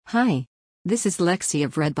Hi. This is Lexi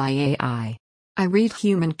of Read by AI. I read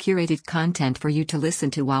human curated content for you to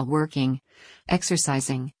listen to while working,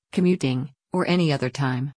 exercising, commuting, or any other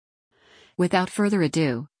time. Without further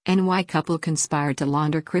ado, NY couple conspired to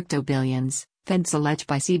launder crypto billions, feds allege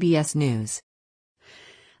by CBS News.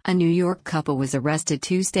 A New York couple was arrested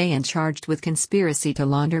Tuesday and charged with conspiracy to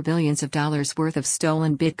launder billions of dollars worth of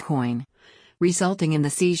stolen Bitcoin, resulting in the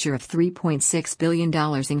seizure of $3.6 billion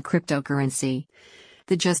in cryptocurrency,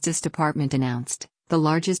 the Justice Department announced, the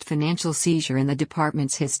largest financial seizure in the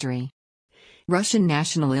department's history. Russian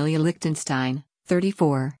national Ilya Lichtenstein,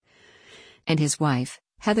 34, and his wife,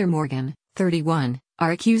 Heather Morgan, 31,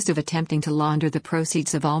 are accused of attempting to launder the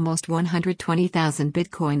proceeds of almost 120,000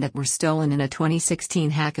 Bitcoin that were stolen in a 2016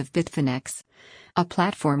 hack of Bitfinex, a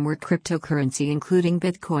platform where cryptocurrency including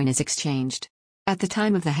Bitcoin is exchanged. At the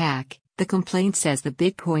time of the hack, the complaint says the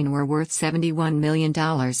Bitcoin were worth $71 million,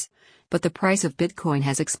 but the price of Bitcoin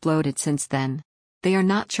has exploded since then. They are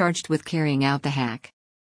not charged with carrying out the hack.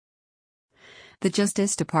 The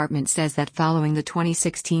Justice Department says that following the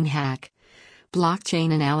 2016 hack,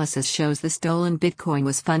 blockchain analysis shows the stolen Bitcoin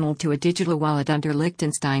was funneled to a digital wallet under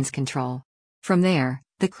Lichtenstein's control. From there,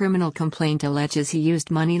 the criminal complaint alleges he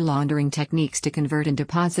used money laundering techniques to convert and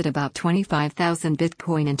deposit about 25,000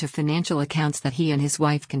 Bitcoin into financial accounts that he and his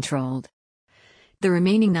wife controlled. The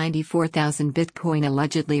remaining 94,000 Bitcoin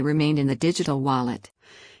allegedly remained in the digital wallet,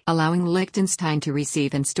 allowing Lichtenstein to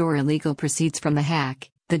receive and store illegal proceeds from the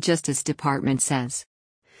hack, the Justice Department says.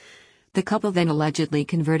 The couple then allegedly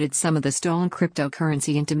converted some of the stolen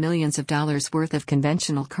cryptocurrency into millions of dollars worth of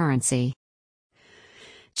conventional currency.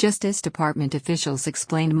 Justice Department officials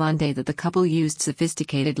explained Monday that the couple used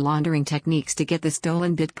sophisticated laundering techniques to get the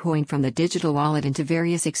stolen Bitcoin from the digital wallet into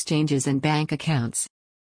various exchanges and bank accounts.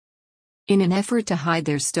 In an effort to hide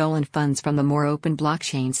their stolen funds from the more open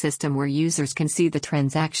blockchain system where users can see the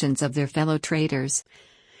transactions of their fellow traders,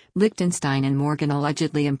 Lichtenstein and Morgan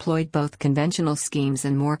allegedly employed both conventional schemes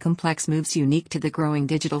and more complex moves unique to the growing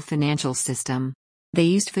digital financial system. They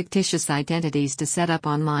used fictitious identities to set up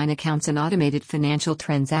online accounts and automated financial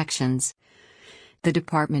transactions, the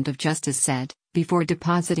Department of Justice said, before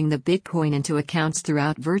depositing the Bitcoin into accounts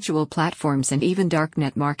throughout virtual platforms and even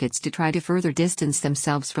darknet markets to try to further distance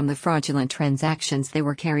themselves from the fraudulent transactions they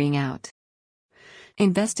were carrying out.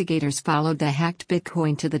 Investigators followed the hacked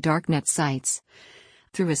Bitcoin to the darknet sites,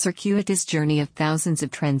 through a circuitous journey of thousands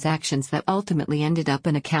of transactions that ultimately ended up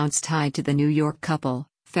in accounts tied to the New York couple,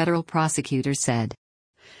 federal prosecutors said.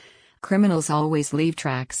 Criminals always leave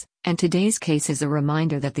tracks, and today's case is a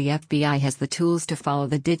reminder that the FBI has the tools to follow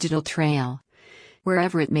the digital trail,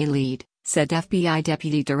 wherever it may lead, said FBI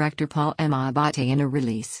Deputy Director Paul M. Abate in a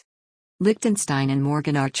release. Lichtenstein and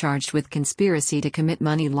Morgan are charged with conspiracy to commit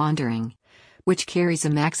money laundering, which carries a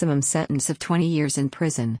maximum sentence of 20 years in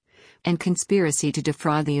prison, and conspiracy to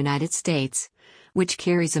defraud the United States, which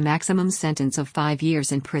carries a maximum sentence of 5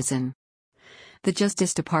 years in prison. The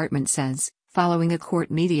Justice Department says, following a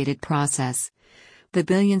court-mediated process, the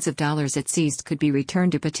billions of dollars it seized could be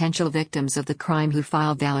returned to potential victims of the crime who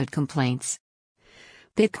filed valid complaints.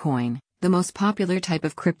 Bitcoin, the most popular type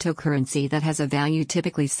of cryptocurrency that has a value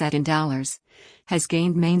typically set in dollars, has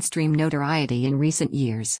gained mainstream notoriety in recent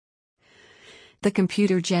years. The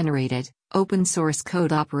computer-generated, open-source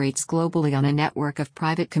code operates globally on a network of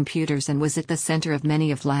private computers and was at the center of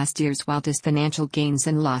many of last year's wildest financial gains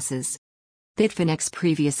and losses. Bitfinex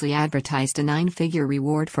previously advertised a 9-figure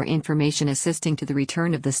reward for information assisting to the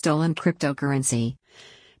return of the stolen cryptocurrency,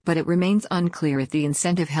 but it remains unclear if the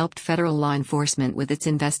incentive helped federal law enforcement with its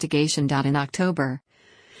investigation. In October,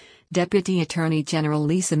 Deputy Attorney General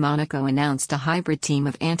Lisa Monaco announced a hybrid team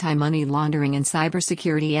of anti-money laundering and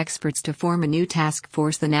cybersecurity experts to form a new task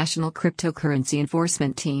force, the National Cryptocurrency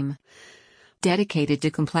Enforcement Team, dedicated to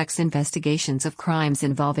complex investigations of crimes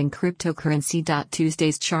involving cryptocurrency.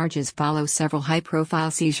 Tuesday's charges follow several high-profile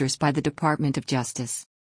seizures by the Department of Justice.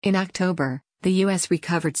 In October, the U.S.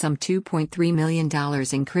 recovered some $2.3 million in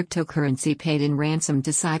cryptocurrency paid in ransom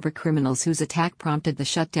to cybercriminals whose attack prompted the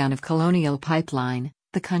shutdown of Colonial Pipeline,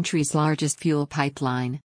 the country's largest fuel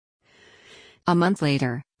pipeline. A month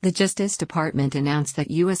later, the Justice Department announced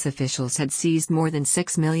that U.S. officials had seized more than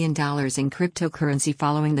 $6 million in cryptocurrency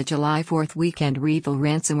following the July 4th weekend REvil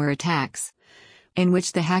ransomware attacks, in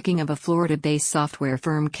which the hacking of a Florida-based software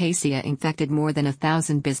firm Cassia infected more than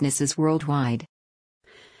 1,000 businesses worldwide.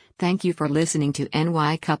 Thank you for listening to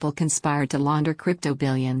NY Couple Conspired to Launder Crypto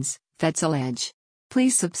Billions, Feds Allege.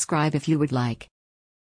 Please subscribe if you would like.